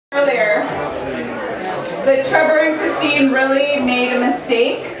earlier that Trevor and Christine really made a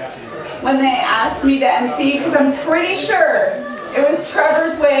mistake when they asked me to MC, because I'm pretty sure it was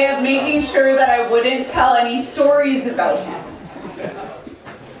Trevor's way of making sure that I wouldn't tell any stories about him.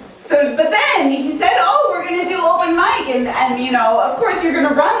 So, but then he said, oh, we're going to do open mic, and you know, of course you're going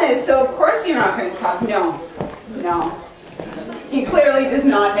to run this, so of course you're not going to talk. No. He clearly does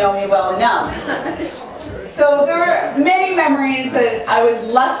not know me well enough. So there are many memories that I was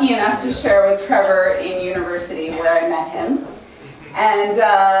lucky enough to share with Trevor in university where I met him. And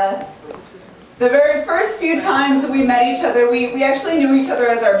the very first few times that we met each other, we actually knew each other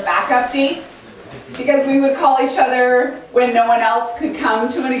as our backup dates, because we would call each other when no one else could come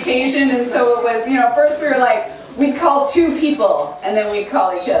to an occasion. And so it was, you know, first we were like, we'd call 2 people and then we'd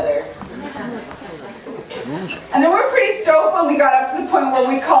call each other. And then we were pretty stoked when we got up to the point where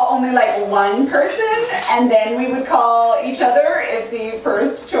we'd call only like 1 person, and then we would call each other if the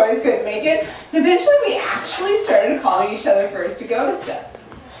first choice couldn't make it. And eventually we actually started calling each other first to go to stuff.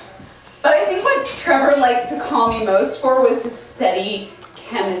 But I think what Trevor liked to call me most for was to study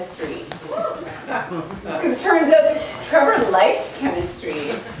chemistry. Because it turns out that Trevor liked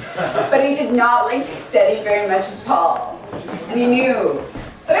chemistry, but he did not like to study very much at all. And he knew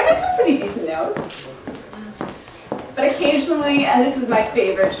that I made some pretty decent notes. But occasionally, and this is my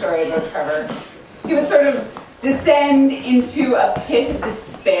favorite story about Trevor, he would sort of descend into a pit of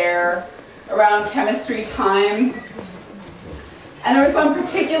despair around chemistry time. And there was one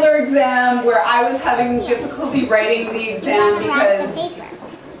particular exam where I was having difficulty writing the exam because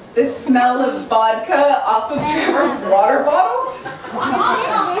the smell of vodka off of Trevor's water bottle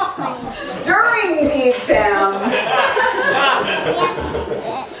during the exam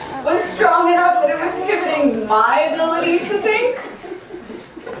was strong enough that it was inhibiting my ability to think.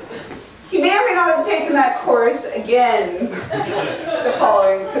 He may or may not have taken that course again the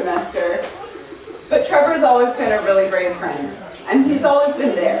following semester. But Trevor's always been a really great friend, and he's always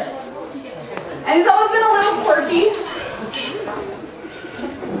been there. And he's always been a little quirky.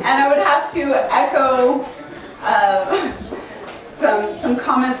 And I would have to echo some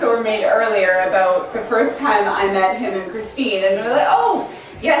comments that were made earlier about the first time I met him and Christine, and we're like, oh,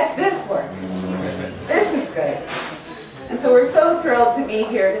 yes, this works. This is good. And so we're so thrilled to be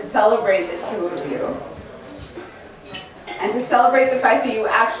here to celebrate the 2 of you. And to celebrate the fact that you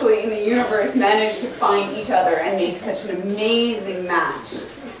actually, in the universe, managed to find each other and make such an amazing match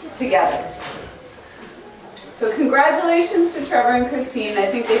together. So congratulations to Trevor and Christine. I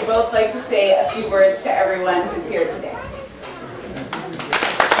think they'd both like to say a few words to everyone who's here today.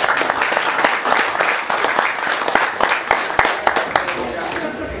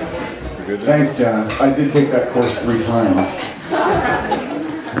 Thanks, Jenna. I did take that course 3 times.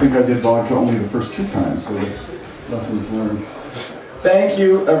 I think I did vodka only the first 2 times, so lessons learned. Thank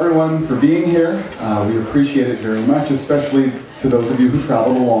you, everyone, for being here. We appreciate it very much, especially to those of you who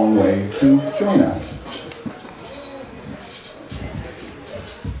traveled a long way to join us.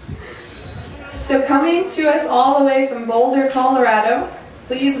 So coming to us all the way from Boulder, Colorado,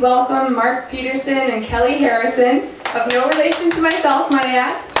 please welcome Mark Peterson and Kelly Harrison, of no relation to myself, might I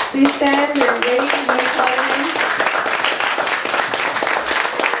add. Please stand and wave and make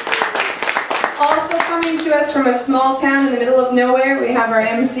Also coming to us from a small town in the middle of nowhere, we have our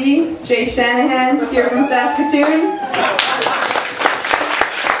MC, Jay Shanahan, here from Saskatoon.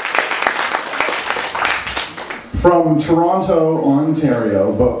 From Toronto,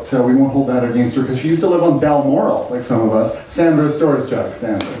 Ontario, but we won't hold that against her because she used to live on Balmoral, like some of us. Sandra Storystruck,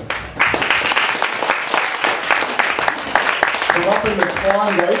 stand there. From up in the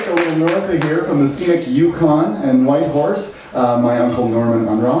Klondike, a little north of here, from the scenic Yukon and Whitehorse, my Uncle Norman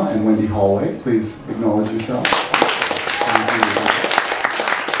Unraw and Wendy Holloway. Please acknowledge yourself.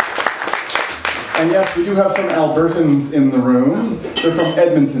 And yes, we do have some Albertans in the room. They're from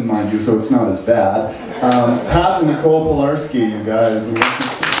Edmonton, mind you, so it's not as bad. Pat and Nicole Pilarski, you guys.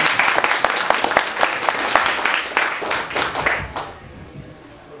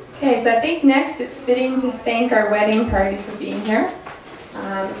 Okay, so I think next it's fitting to thank our wedding party for being here.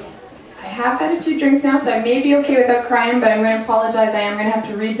 I have had a few drinks now, so I may be okay without crying, but I'm going to apologize. I am going to have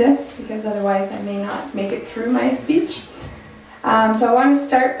to read this, because otherwise I may not make it through my speech. So I want to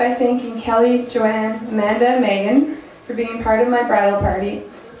start by thanking Kelly, Joanne, Amanda, and Megan for being part of my bridal party.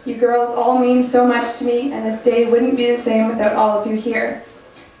 You girls all mean so much to me, and this day wouldn't be the same without all of you here.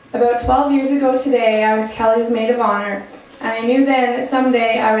 About 12 years ago today, I was Kelly's maid of honor, and I knew then that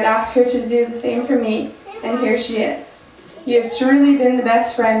someday I would ask her to do the same for me, and here she is. You have truly been the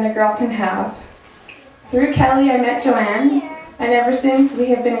best friend a girl can have. Through Kelly, I met Joanne, and ever since we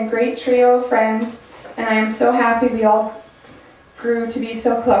have been a great trio of friends, and I am so happy we all grew to be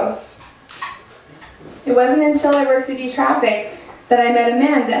so close. It wasn't until I worked at eTraffic that I met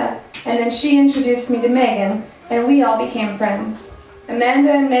Amanda, and then she introduced me to Megan, and we all became friends.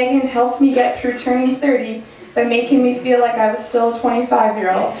 Amanda and Megan helped me get through turning 30 by making me feel like I was still a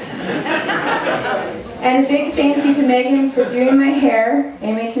 25-year-old. And a big thank you to Megan for doing my hair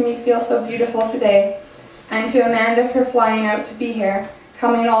and making me feel so beautiful today, and to Amanda for flying out to be here,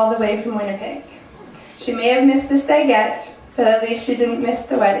 coming all the way from Winnipeg. She may have missed the stagette, but at least she didn't miss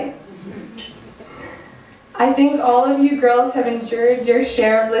the wedding. I think all of you girls have endured your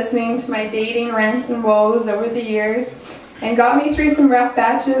share of listening to my dating rants and woes over the years, and got me through some rough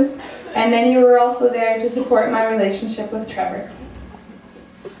batches, and then you were also there to support my relationship with Trevor.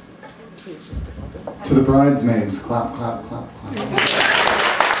 To the bridesmaids, clap, clap, clap, clap.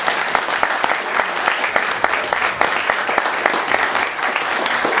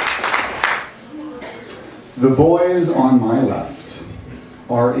 The boys on my left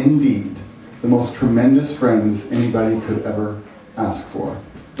are indeed the most tremendous friends anybody could ever ask for.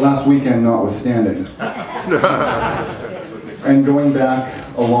 Last weekend notwithstanding. And going back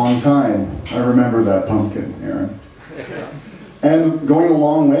a long time, I remember that pumpkin, Aaron. And going a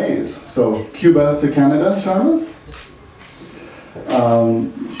long ways. So Cuba to Canada, Charles?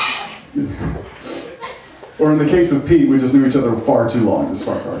 Or in the case of Pete, we just knew each other far too long, just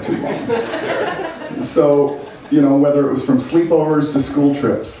far too long. So, you know, whether it was from sleepovers to school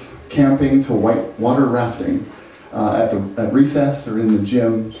trips, camping to water rafting, at recess or in the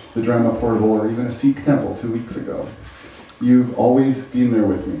gym, the drama portable, or even a Sikh temple 2 weeks ago, you've always been there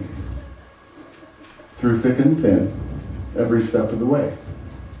with me, through thick and thin, every step of the way.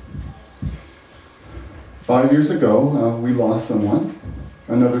 5 years ago, we lost someone,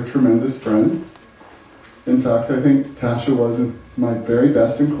 another tremendous friend. In fact, I think Tasha was my very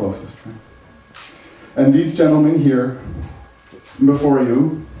best and closest friend. And these gentlemen here before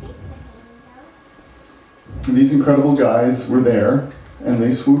you, these incredible guys were there, and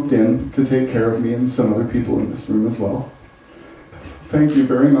they swooped in to take care of me and some other people in this room as well. So thank you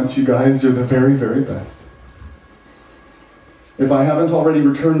very much, you guys. You're the very, very best. If I haven't already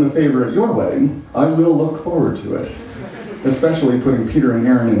returned the favor at your wedding, I will look forward to it. Especially putting Peter and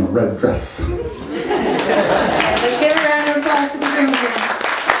Aaron in a red dress. Let's give a round of applause to the groomsmen.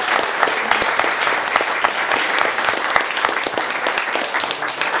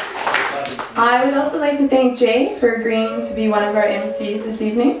 I would also like to thank Jay for agreeing to be one of our MCs this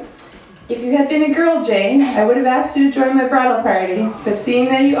evening. If you had been a girl, Jay, I would have asked you to join my bridal party, but seeing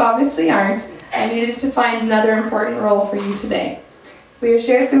that you obviously aren't, I needed to find another important role for you today. We have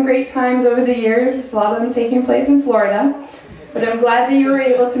shared some great times over the years, a lot of them taking place in Florida, but I'm glad that you were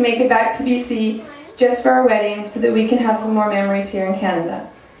able to make it back to BC just for our wedding so that we can have some more memories here in Canada.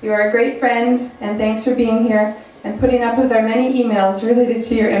 You are a great friend, and thanks for being here and putting up with our many emails related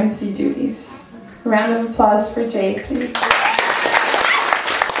to your MC duties. A round of applause for Jay, please.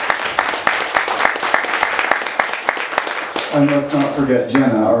 And let's not forget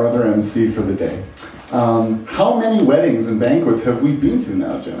Jenna, our other MC for the day. How many weddings and banquets have we been to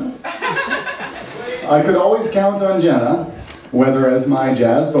now, Jenna? I could always count on Jenna, whether as my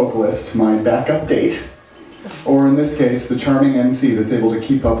jazz vocalist, my backup date, or in this case, the charming MC that's able to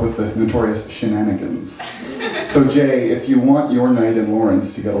keep up with the notorious shenanigans. So Jay, if you want your night in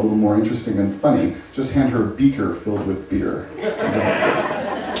Lawrence to get a little more interesting and funny, just hand her a beaker filled with beer.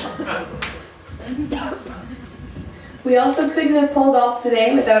 We also couldn't have pulled off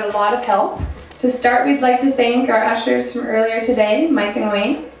today without a lot of help. To start, we'd like to thank our ushers from earlier today, Mike and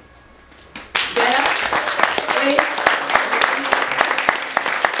Wayne. Jenna, Wayne.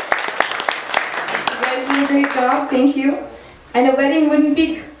 You guys did a great job, thank you. And a wedding wouldn't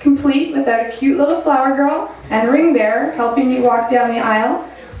be complete without a cute little flower girl and a ring bearer helping you walk down the aisle.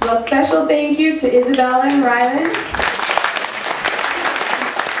 So a special thank you to Isabella and Ryland.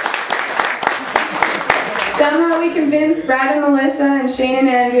 Somehow we convinced Brad and Melissa and Shane and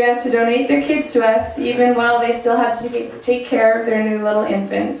Andrea to donate their kids to us, even while they still had to take care of their new little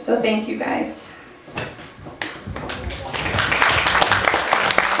infants. So thank you guys.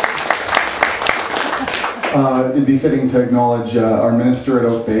 It'd be fitting to acknowledge our minister at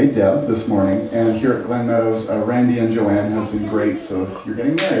Oak Bay, Deb, this morning, and here at Glen Meadows, Randy and Joanne have been great, so if you're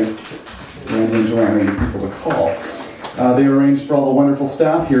getting married, Randy and Joanne are the people to call. They arranged for all the wonderful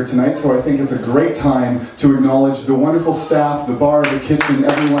staff here tonight, so I think it's a great time to acknowledge the wonderful staff, the bar, the kitchen,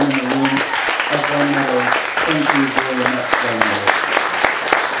 everyone in the room at Glen Meadows. Thank you very much, Glen Meadows.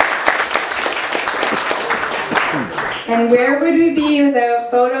 And where would we be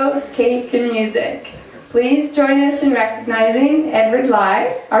without photos, cake, and music? Please join us in recognizing Edward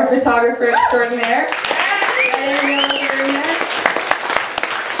Lai, our photographer extraordinaire.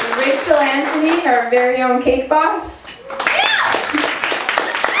 Rachel Anthony, our very own cake boss.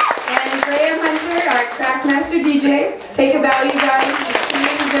 And Graham Hunter, our Trackmaster DJ. Take a bow, you guys. You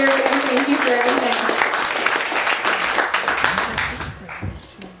deserve it, and thank you for everything.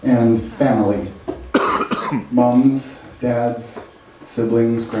 And family. Mums, dads,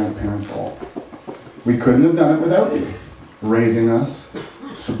 siblings, grandparents, all. We couldn't have done it without you. Raising us,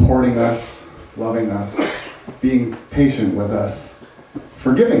 supporting us, loving us, being patient with us,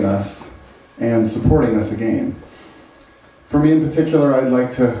 forgiving us, and supporting us again. For me in particular, I'd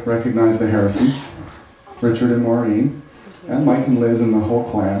like to recognize the Harrisons, Richard and Maureen, and Mike and Liz and the whole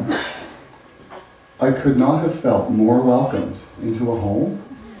clan. I could not have felt more welcomed into a home,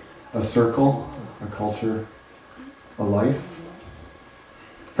 a circle, a culture, a life.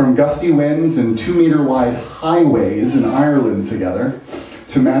 From gusty winds and 2-meter-wide highways in Ireland together,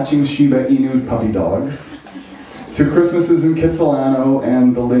 to matching Shiba Inu puppy dogs, to Christmases in Kitsilano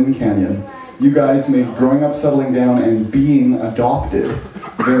and the Lynn Canyon, you guys made growing up, settling down, and being adopted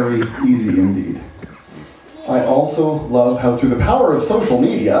very easy indeed. I also love how through the power of social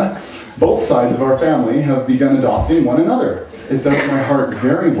media, both sides of our family have begun adopting one another. It does my heart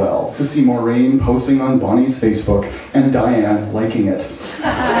very well to see Maureen posting on Bonnie's Facebook and Diane liking it.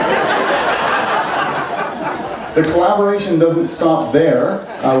 The collaboration doesn't stop there.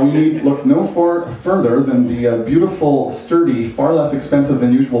 We need look no further than the beautiful, sturdy, far less expensive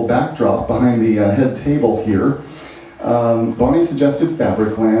than usual backdrop behind the head table here. Bonnie suggested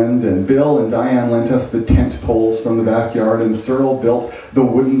Fabricland, and Bill and Diane lent us the tent poles from the backyard, and Cyril built the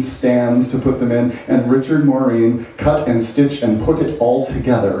wooden stands to put them in, and Richard Maureen cut and stitched and put it all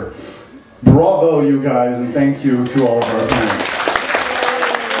together. Bravo, you guys, and thank you to all of our parents.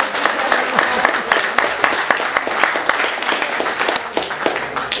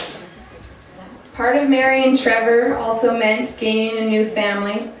 Part of marrying Trevor also meant gaining a new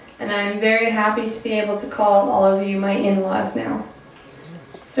family, and I'm very happy to be able to call all of you my in-laws now.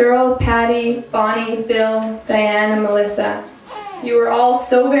 Cyril, Patty, Bonnie, Bill, Diane, and Melissa, you were all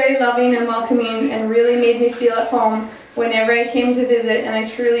so very loving and welcoming and really made me feel at home whenever I came to visit, and I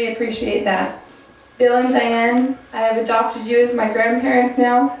truly appreciate that. Bill and Diane, I have adopted you as my grandparents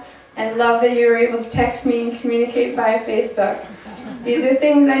now, and love that you were able to text me and communicate via Facebook. These are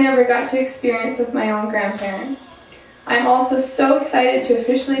things I never got to experience with my own grandparents. I'm also so excited to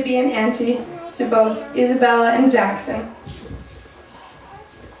officially be an auntie to both Isabella and Jackson.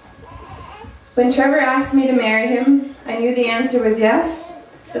 When Trevor asked me to marry him, I knew the answer was yes,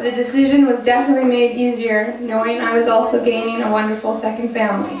 but the decision was definitely made easier knowing I was also gaining a wonderful second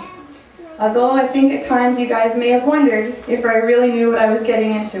family. Although I think at times you guys may have wondered if I really knew what I was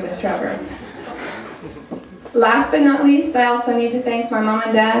getting into with Trevor. Last but not least, I also need to thank my mom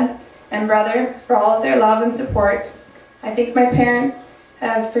and dad and brother for all of their love and support. I think my parents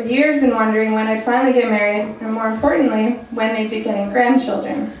have for years been wondering when I'd finally get married, and more importantly, when they'd be getting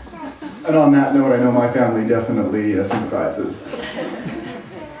grandchildren. And on that note, I know my family definitely sympathizes.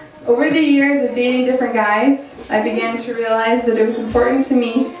 Over the years of dating different guys, I began to realize that it was important to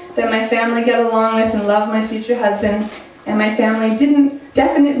me that my family get along with and love my future husband, and my family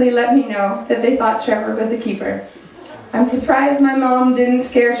definitely let me know that they thought Trevor was a keeper. I'm surprised my mom didn't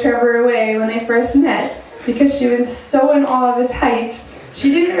scare Trevor away when they first met, because she was so in awe of his height.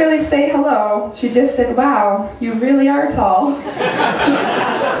 She didn't really say hello, she just said, "Wow, you really are tall."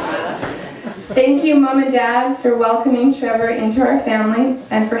 Thank you, Mom and Dad, for welcoming Trevor into our family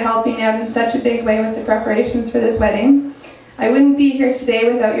and for helping out in such a big way with the preparations for this wedding. I wouldn't be here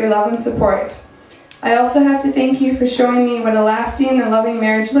today without your love and support. I also have to thank you for showing me what a lasting and loving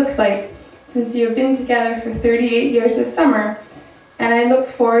marriage looks like, since you have been together for 38 years this summer, and I look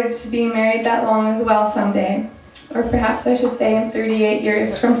forward to being married that long as well someday. Or perhaps I should say in 38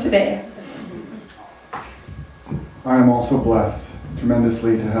 years from today. I am also blessed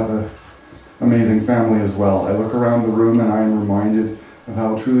tremendously to have an amazing family as well. I look around the room and I am reminded of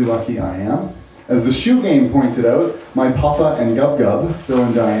how truly lucky I am. As the shoe game pointed out, my papa and Gub Gub, Bill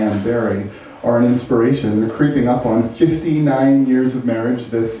and Diane Barry, are an inspiration. They're creeping up on 59 years of marriage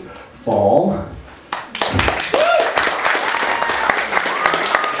this fall.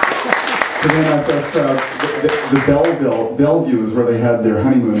 The Bellevue is where they had their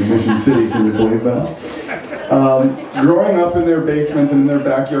honeymoon in Mission City, can you believe that? Growing up in their basement and in their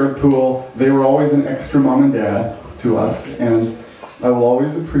backyard pool, they were always an extra mom and dad to us, and I will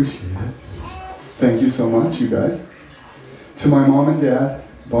always appreciate it. Thank you so much, you guys. To my mom and dad,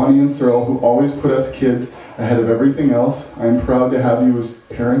 Bonnie and Cyril, who always put us kids ahead of everything else, I am proud to have you as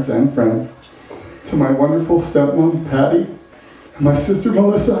parents and friends. To my wonderful stepmom, Patty, and my sister,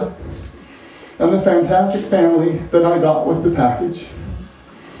 Melissa, and the fantastic family that I got with the package.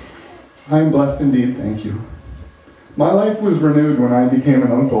 I am blessed indeed, thank you. My life was renewed when I became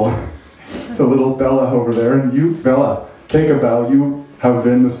an uncle to little Bella over there, and you, Bella, take a bow. You have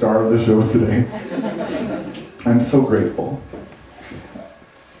been the star of the show today. I'm so grateful.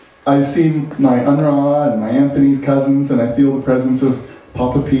 I see my Unra and my Anthony's cousins, and I feel the presence of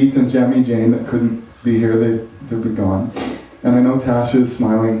Papa Pete and Jammy Jane that couldn't be here. They'll be gone. And I know Tash is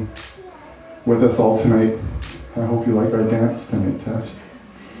smiling with us all tonight. I hope you like our dance tonight, Tash.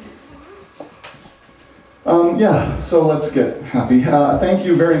 So let's get happy. Thank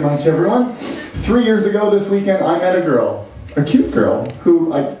you very much, everyone. 3 years ago this weekend, I met a girl, a cute girl,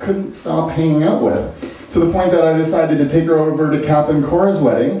 who I couldn't stop hanging out with, to the point that I decided to take her over to Cap and Cora's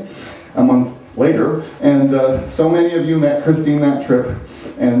wedding a month later, and so many of you met Christine that trip,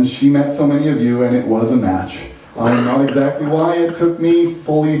 and she met so many of you, and it was a match. Not exactly why it took me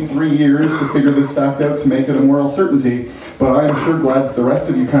fully 3 years to figure this fact out to make it a moral certainty, but I am sure glad that the rest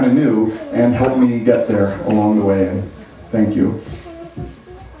of you kind of knew and helped me get there along the way, and thank you.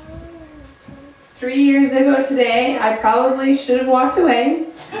 3 years ago today, I probably should have walked away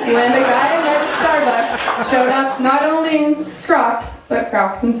when the guy I met at Starbucks showed up not only in Crocs, but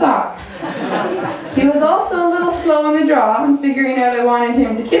Crocs and socks. He was also a little slow on the draw in figuring out I wanted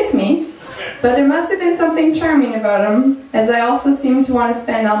him to kiss me, but there must have been something charming about him, as I also seemed to want to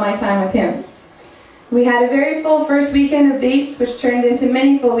spend all my time with him. We had a very full first weekend of dates, which turned into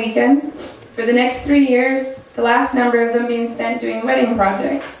many full weekends. For the next 3 years, the last number of them being spent doing wedding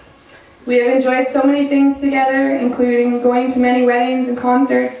projects. We have enjoyed so many things together, including going to many weddings and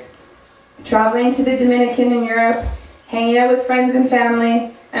concerts, traveling to the Dominican and Europe, hanging out with friends and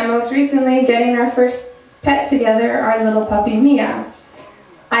family, and most recently getting our first pet together, our little puppy Mia.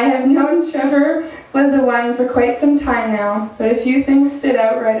 I have known Trevor was the one for quite some time now, but a few things stood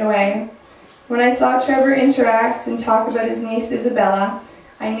out right away. When I saw Trevor interact and talk about his niece Isabella,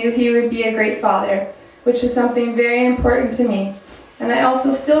 I knew he would be a great father, which is something very important to me. And I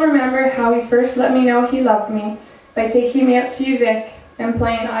also still remember how he first let me know he loved me by taking me up to UVic and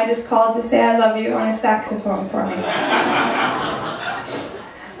playing I Just Called to Say I Love You on a saxophone for me.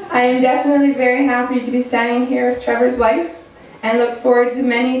 I am definitely very happy to be standing here as Trevor's wife, and look forward to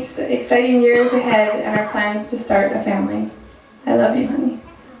many exciting years ahead and our plans to start a family. I love you, honey.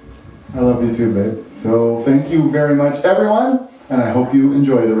 I love you too, babe. So thank you very much, everyone, and I hope you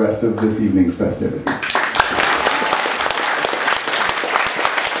enjoy the rest of this evening's festivities.